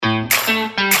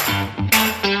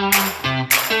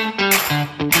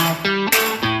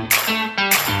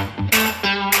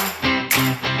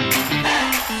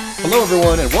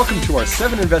everyone, and welcome to our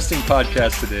 7 Investing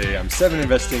podcast today. I'm 7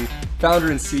 Investing founder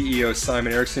and CEO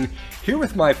Simon Erickson, here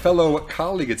with my fellow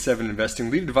colleague at 7 Investing,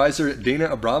 lead advisor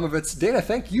Dana Abramovitz. Dana,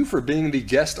 thank you for being the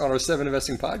guest on our 7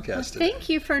 Investing podcast today. Thank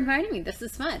you for inviting me. This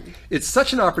is fun. It's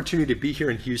such an opportunity to be here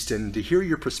in Houston to hear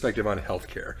your perspective on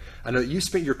healthcare. I know that you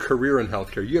spent your career in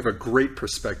healthcare. You have a great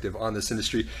perspective on this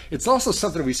industry. It's also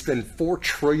something we spend $4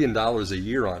 trillion a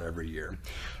year on every year.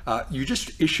 You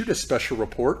just issued a special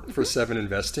report for 7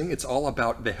 Investing. It's all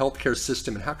about the healthcare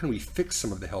system and how can we fix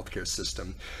some of the healthcare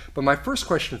system. But my first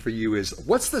question for you is,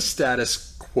 what's the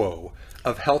status quo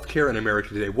of healthcare in America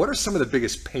today? What are some of the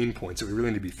biggest pain points that we really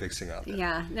need to be fixing out there?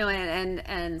 Yeah, no,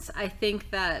 and I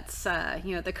think that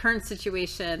the current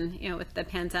situation, with the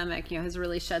pandemic, has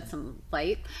really shed some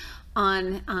light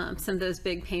on some of those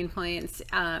big pain points.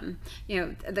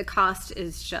 The cost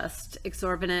is just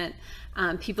exorbitant.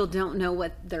 People don't know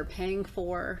what they're paying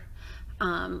for,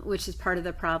 which is part of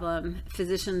the problem.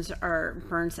 Physicians are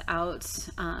burnt out.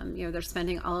 They're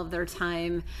spending all of their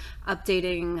time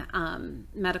updating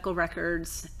medical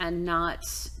records and not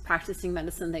practicing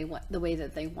medicine the way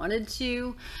that they wanted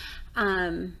to.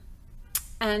 And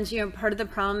part of the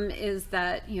problem is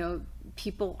that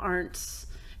people aren't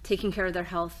taking care of their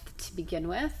health to begin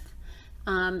with,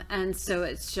 and so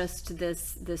it's just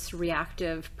this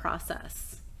reactive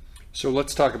process. So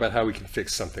let's talk about how we can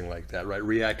fix something like that, right?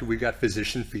 We've got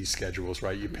physician fee schedules,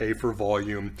 right? You pay for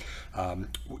volume.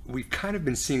 We've kind of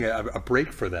been seeing a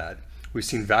break for that. We've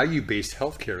seen value-based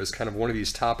healthcare as kind of one of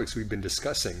these topics we've been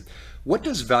discussing. What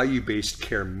does value-based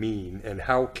care mean, and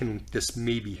how can this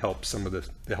maybe help some of the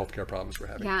healthcare problems we're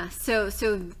having? Yeah, so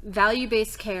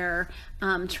value-based care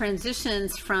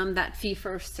transitions from that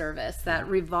fee-for-service, that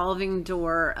revolving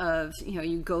door of,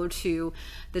 you go to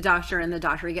the doctor and the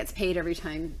doctor gets paid every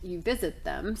time you visit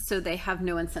them, so they have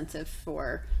no incentive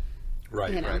for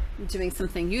doing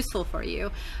something useful for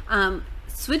you.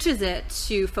 Switches it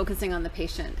to focusing on the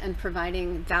patient and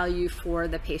providing value for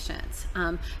the patient,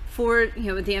 for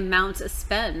the amount of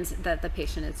spend that the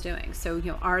patient is doing. So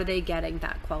are they getting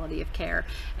that quality of care,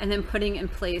 and then putting in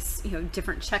place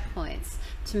different checkpoints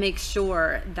to make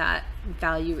sure that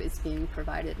value is being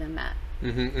provided and met.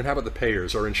 Mm-hmm. And how about the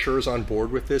payers? Are insurers on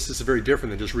board with this? This is very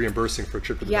different than just reimbursing for a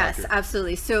trip to the doctor. Yes,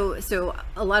 absolutely. So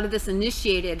a lot of this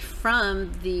initiated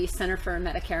from the Center for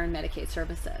Medicare and Medicaid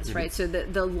Services, mm-hmm. right? So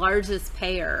the largest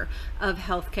payer of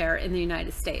healthcare in the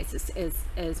United States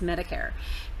is Medicare.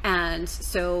 And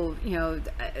so,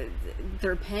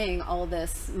 they're paying all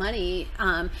this money,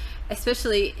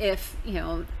 especially if,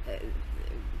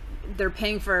 they're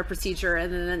paying for a procedure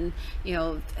and then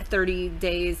 30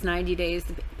 days, 90 days,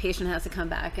 the patient has to come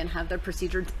back and have their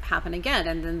procedure happen again,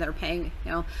 and then they're paying,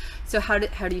 so how do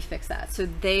you fix that? So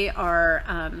they are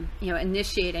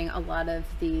initiating a lot of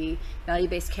the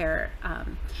value-based care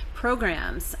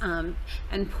programs, and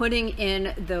putting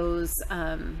in those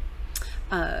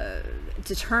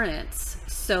deterrents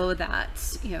so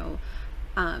that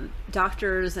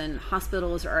doctors and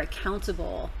hospitals are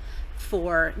accountable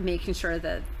for making sure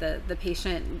that the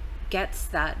patient gets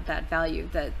that value,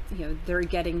 that they're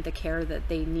getting the care that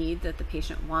they need, that the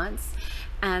patient wants,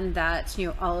 and that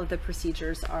all of the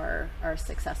procedures are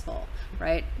successful,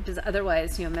 right? Because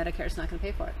otherwise Medicare is not going to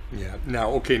pay for it. Yeah.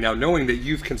 Now knowing that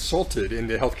you've consulted in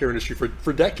the healthcare industry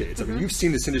for decades, mm-hmm. I mean, you've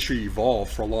seen this industry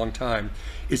evolve for a long time.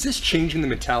 Is this changing the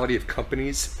mentality of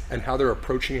companies and how they're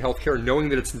approaching healthcare, knowing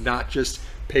that it's not just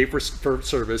pay for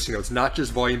service, it's not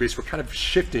just volume-based, we're kind of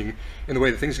shifting in the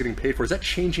way that things are getting paid for? Is that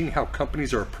changing how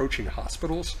companies are approaching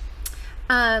hospitals?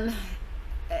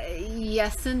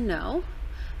 Yes and no.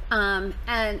 And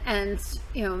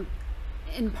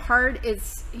in part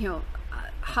it's,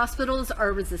 hospitals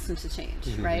are resistant to change,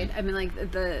 mm-hmm. right? I mean,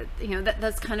 like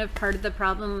that's kind of part of the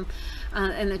problem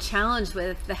and the challenge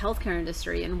with the healthcare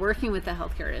industry and working with the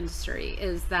healthcare industry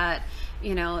is that,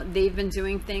 they've been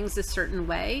doing things a certain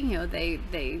way.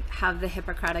 They have the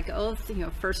Hippocratic Oath,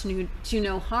 first do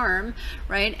no harm,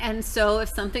 right? And so if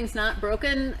something's not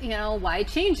broken, why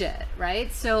change it,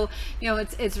 right? So,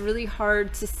 it's really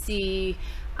hard to see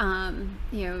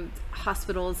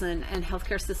hospitals and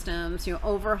healthcare systems,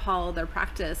 overhaul their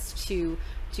practice to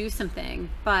do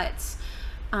something, but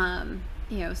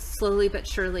slowly but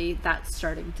surely that's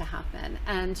starting to happen,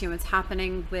 and it's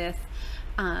happening with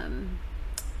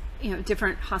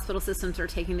different hospital systems are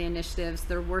taking the initiatives.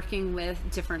 They're working with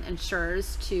different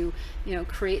insurers to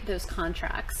create those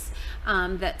contracts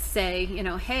that say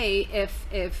hey,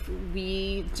 if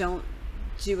we don't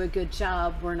do a good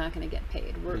job, we're not going to get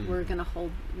paid. We're going to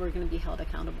be held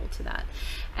accountable to that.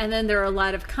 And then there are a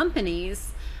lot of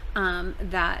companies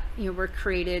that were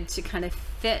created to kind of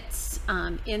fit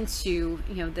into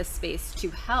this space to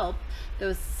help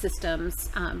those systems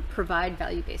provide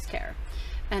value-based care.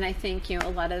 And I think a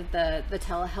lot of the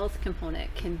telehealth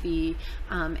component can be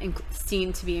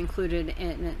seen to be included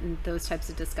in those types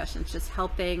of discussions, just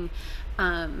helping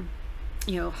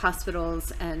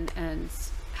hospitals and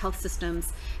health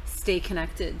systems stay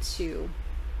connected to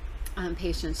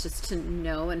patients, just to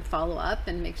know and follow up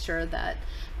and make sure that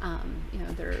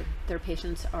their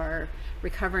patients are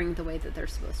recovering the way that they're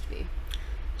supposed to be.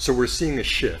 So we're seeing a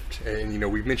shift, and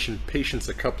we've mentioned patients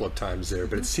a couple of times there,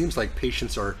 but it seems like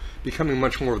patients are becoming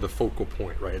much more of the focal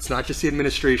point, right? It's not just the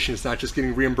administration, it's not just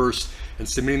getting reimbursed and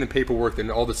submitting the paperwork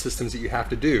and all the systems that you have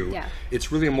to do. Yeah.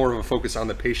 It's really more of a focus on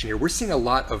the patient here. We're seeing a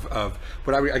lot of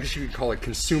what I guess you could call it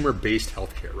consumer-based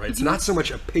healthcare, right? It's not so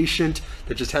much a patient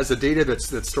that just has the data that's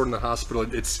stored in the hospital.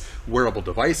 It's wearable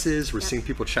devices. We're seeing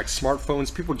people check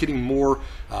smartphones, people getting more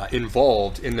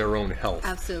involved in their own health.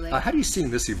 Absolutely. How do you see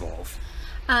this evolve?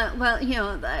 Well,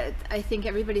 I think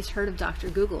everybody's heard of Dr.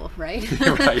 Google, right?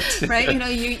 Right. Right.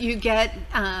 You get,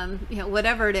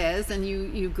 whatever it is, and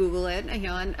you Google it.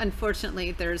 And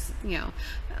unfortunately, there's,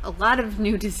 a lot of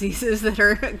new diseases that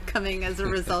are coming as a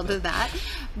result of that.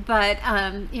 But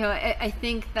I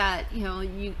think that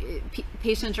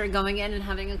patients are going in and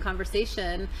having a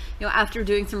conversation, after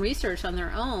doing some research on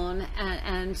their own,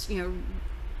 and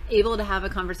able to have a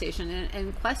conversation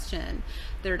and question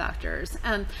their doctors.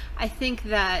 I think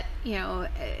that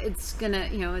it's gonna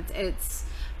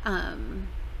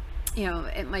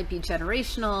it might be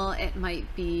generational. It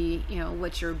might be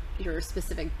what your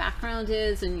specific background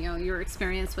is and your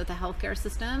experience with the healthcare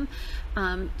system,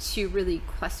 to really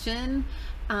question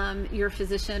your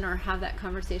physician or have that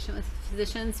conversation with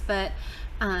physicians. But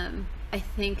I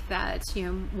think that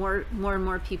more and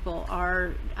more people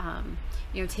are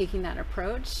taking that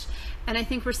approach, and I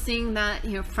think we're seeing that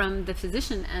from the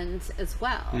physician end as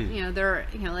well. There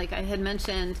like I had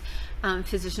mentioned,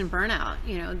 physician burnout.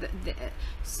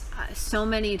 So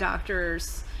many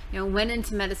doctors went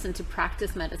into medicine to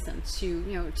practice medicine,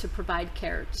 to provide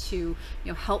care, to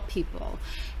help people.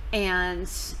 And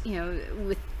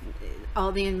with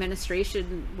all the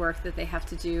administration work that they have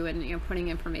to do, and putting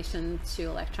information to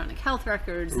electronic health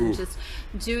records, and just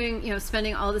doing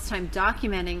spending all this time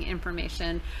documenting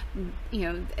information,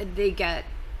 they get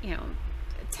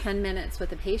 10 minutes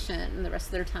with a patient, and the rest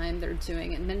of their time they're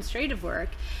doing administrative work.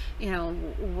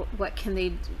 What can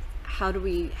they? How do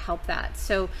we help that?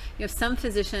 So some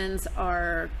physicians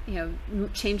are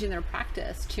changing their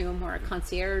practice to a more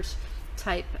concierge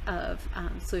type of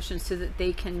solutions, so that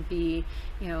they can be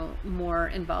more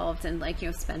involved and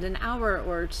spend an hour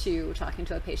or two talking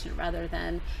to a patient, rather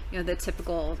than the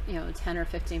typical 10 or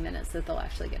 15 minutes that they'll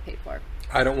actually get paid for.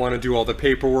 I don't want to do all the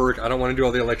paperwork. I don't want to do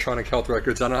all the electronic health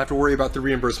records. I don't have to worry about the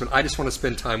reimbursement. I just want to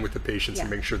spend time with the patients and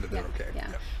make sure that they're okay. Yeah.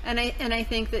 And I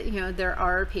think that there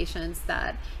are patients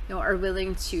that are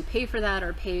willing to pay for that,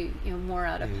 or pay more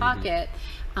out of pocket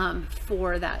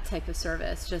for that type of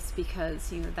service, just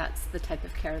because that's the type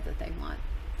of care that they want.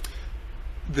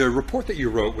 The report that you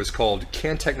wrote was called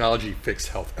 "Can Technology Fix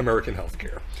American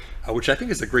Healthcare?" Which I think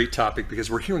is a great topic,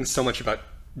 because we're hearing so much about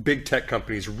big tech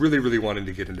companies really wanting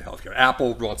to get into healthcare.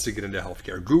 Apple wants to get into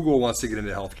healthcare. Google wants to get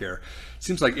into healthcare. It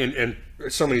seems like, and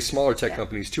so many smaller tech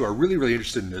companies too are really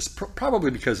interested in this, probably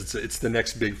because it's the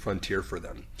next big frontier for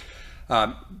them.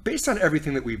 Based on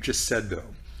everything that we've just said,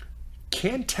 though,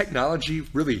 can technology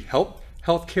really help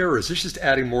healthcare, or is this just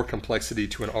adding more complexity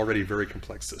to an already very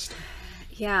complex system?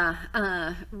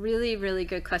 Yeah, really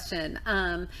good question.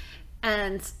 And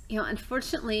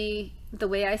unfortunately, the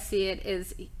way I see it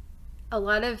is, a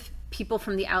lot of people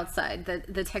from the outside,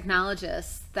 the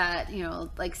technologists that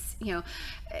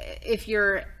if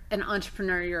you're an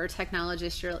entrepreneur, you're a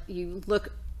technologist, you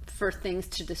look for things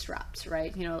to disrupt,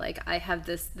 right? I have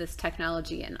this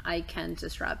technology and I can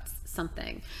disrupt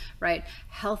something, right?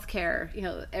 Healthcare,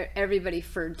 everybody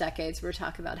for decades we're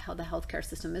talking about how the healthcare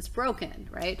system is broken,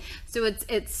 right? So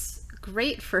it's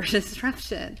great for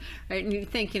disruption, right? And you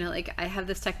think, I have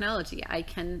this technology, I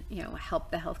can, help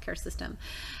the healthcare system.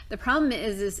 The problem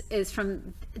is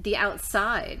from the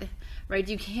outside, right?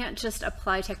 You can't just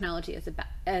apply technology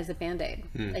as a Band-Aid.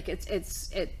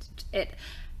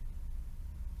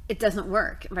 It doesn't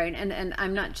work, right? And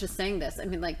I'm not just saying this. I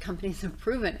mean, companies have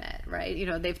proven it, right?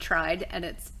 They've tried and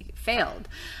it's failed.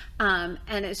 And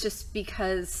it's just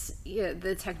because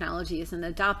the technology isn't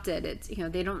adopted.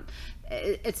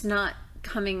 It's not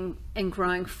coming and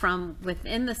growing from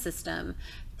within the system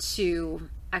to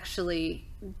actually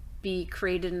be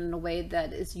created in a way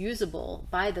that is usable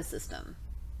by the system.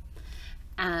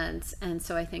 And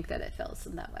so I think that it fails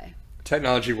in that way.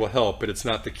 Technology will help, but it's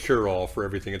not the cure-all for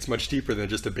everything. It's much deeper than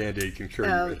just a Band-Aid can cure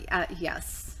you with.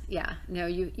 Yes. Yeah. No,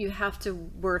 you have to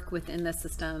work within the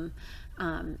system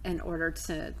in order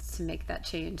to make that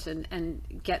change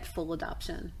and get full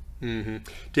adoption. Mm-hmm.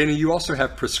 Dana, you also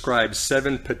have prescribed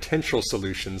 7 potential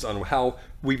solutions on how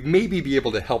we maybe be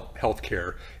able to help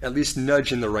healthcare at least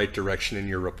nudge in the right direction in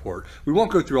your report. We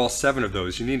won't go through all 7 of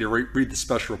those. You need to read the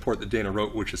special report that Dana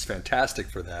wrote, which is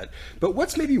fantastic for that. But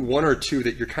what's maybe 1 or 2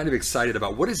 that you're kind of excited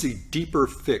about? What is a deeper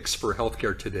fix for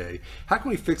healthcare today? How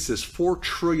can we fix this $4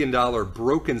 trillion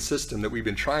broken system that we've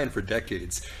been trying for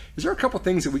decades? Is there a couple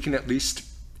things that we can at least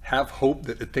have hope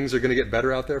that things are going to get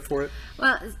better out there for it?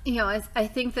 Well, I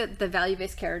think that the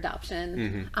value-based care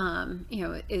adoption,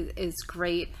 is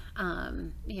great.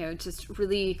 Just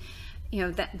really,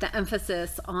 the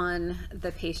emphasis on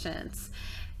the patients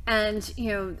and,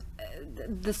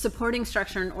 the supporting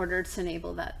structure in order to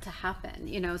enable that to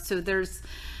happen. So there's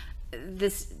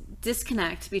this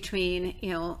disconnect between,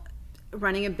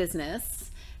 running a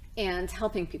business and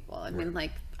helping people. I mean,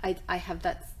 like I have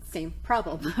that same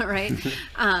problem, right?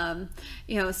 How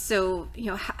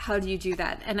do you do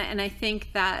that? And I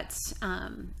think that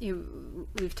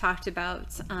we've talked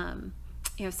about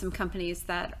some companies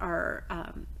that are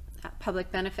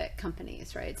public benefit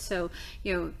companies, right? So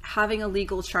having a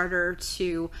legal charter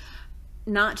to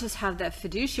not just have that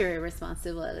fiduciary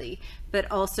responsibility, but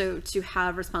also to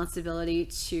have responsibility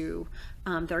to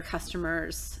their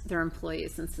customers, their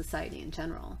employees, and society in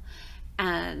general.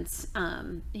 And,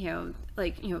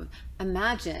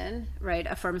 imagine, right,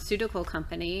 a pharmaceutical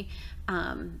company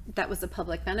that was a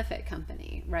public benefit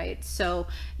company, right? So,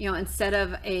 instead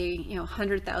of a,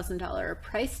 $100,000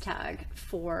 price tag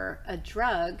for a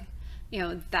drug,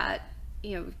 that,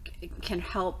 can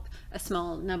help a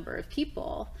small number of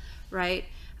people, right?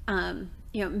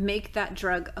 Make that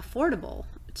drug affordable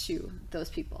to those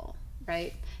people,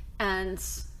 right? And,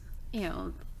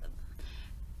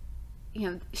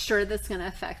 sure, that's going to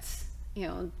affect,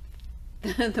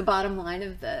 the bottom line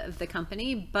of the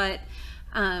company, but,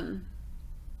 I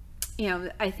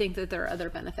think that there are other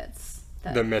benefits.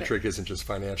 The metric isn't just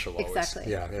financial always.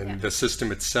 Exactly. Yeah, and the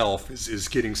system itself is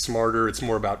getting smarter. It's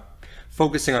more about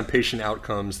focusing on patient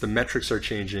outcomes. The metrics are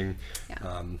changing.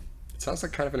 Yeah. It sounds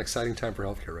like kind of an exciting time for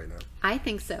healthcare right now. I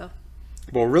think so.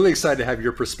 Well, really excited to have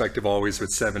your perspective always with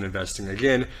 7investing.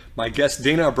 Again, my guest,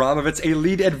 Dana Abramovitz, a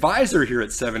lead advisor here at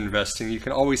 7investing. You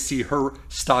can always see her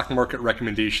stock market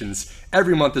recommendations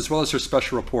every month, as well as her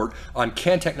special report on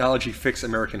Can Technology Fix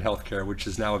American Healthcare, which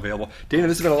is now available. Dana,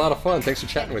 this has been a lot of fun. Thanks for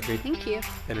chatting with me. Thank you.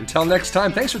 And until next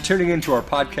time, thanks for tuning in to our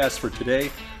podcast for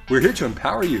today. We're here to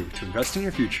empower you to invest in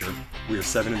your future. We are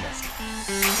 7investing.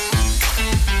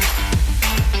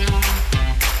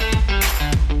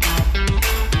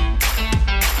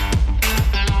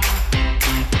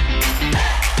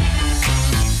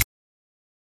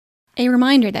 A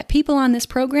reminder that people on this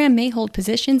program may hold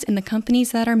positions in the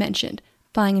companies that are mentioned.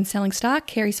 Buying and selling stock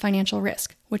carries financial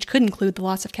risk, which could include the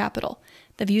loss of capital.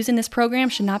 The views in this program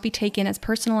should not be taken as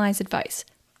personalized advice.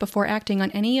 Before acting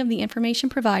on any of the information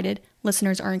provided,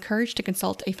 listeners are encouraged to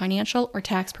consult a financial or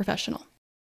tax professional.